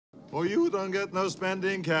Or you don't get no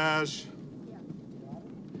spending cash.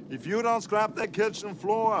 If you don't scrap that kitchen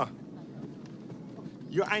floor,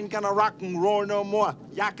 you ain't gonna rock and roll no more.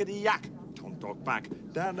 Yakety yak. Don't talk back.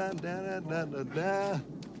 Da da da da da da.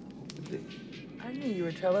 I knew you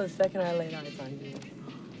were trouble the second I laid eyes on you.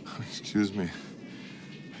 Excuse me.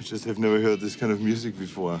 I just have never heard this kind of music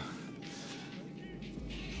before.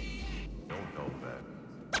 Don't know that.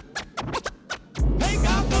 Take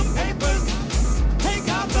out the papers. Take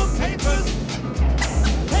out the papers.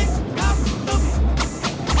 Take out the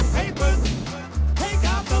papers. Take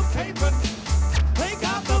out the papers. Take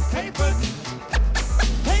out the papers.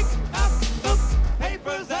 Take out the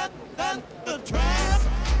papers and the trash.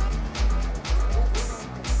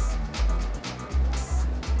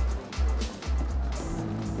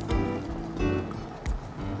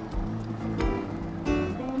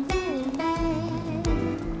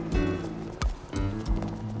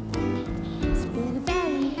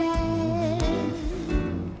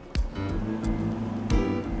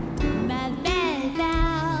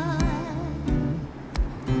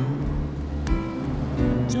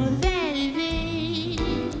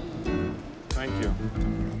 Thank you.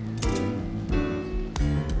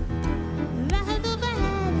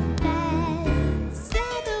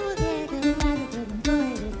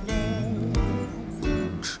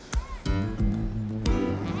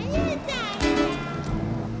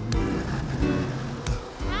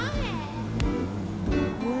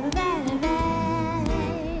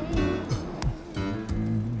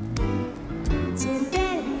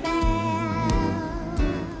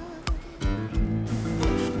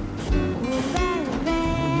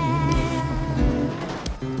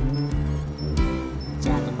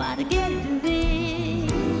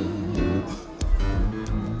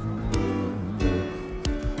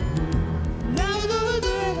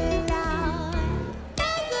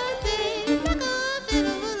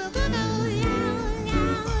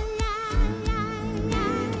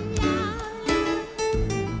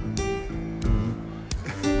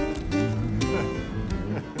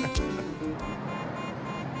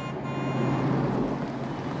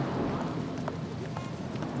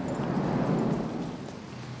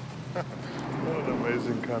 What an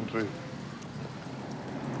amazing country.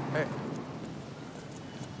 Hey.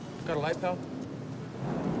 Got a light, pal?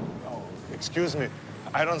 Oh, excuse me.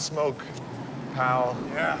 I don't smoke, pal.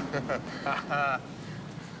 Yeah.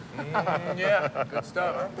 Yeah, good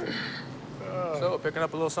stuff, huh? So, picking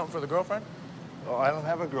up a little something for the girlfriend? Oh, I don't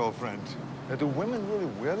have a girlfriend. Do women really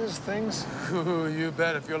wear these things? Ooh, you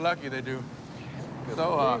bet. If you're lucky, they do.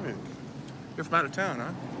 So, you're from out of town,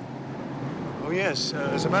 huh? Oh, yes.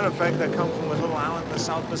 As a matter of fact, I come from a little island in the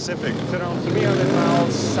South Pacific. It's around 300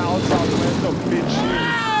 miles southwest of Fiji.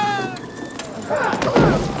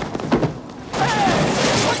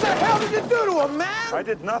 What the hell did you do to him, man? I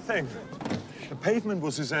did nothing. The pavement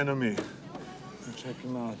was his enemy. Check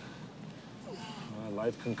him out.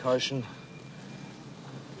 Light concussion.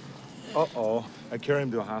 Uh-oh. I carry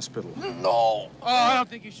him to a hospital. No! Oh, I don't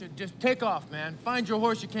think you should. Just take off, man. Find your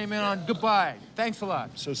horse you came in on. Goodbye. Thanks a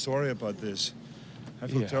lot. So sorry about this. I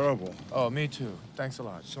feel terrible. Oh, me too. Thanks a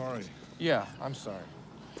lot. Sorry. Yeah, I'm sorry.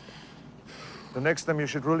 The next time you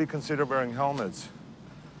should really consider wearing helmets.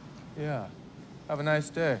 Yeah. Have a nice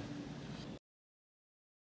day.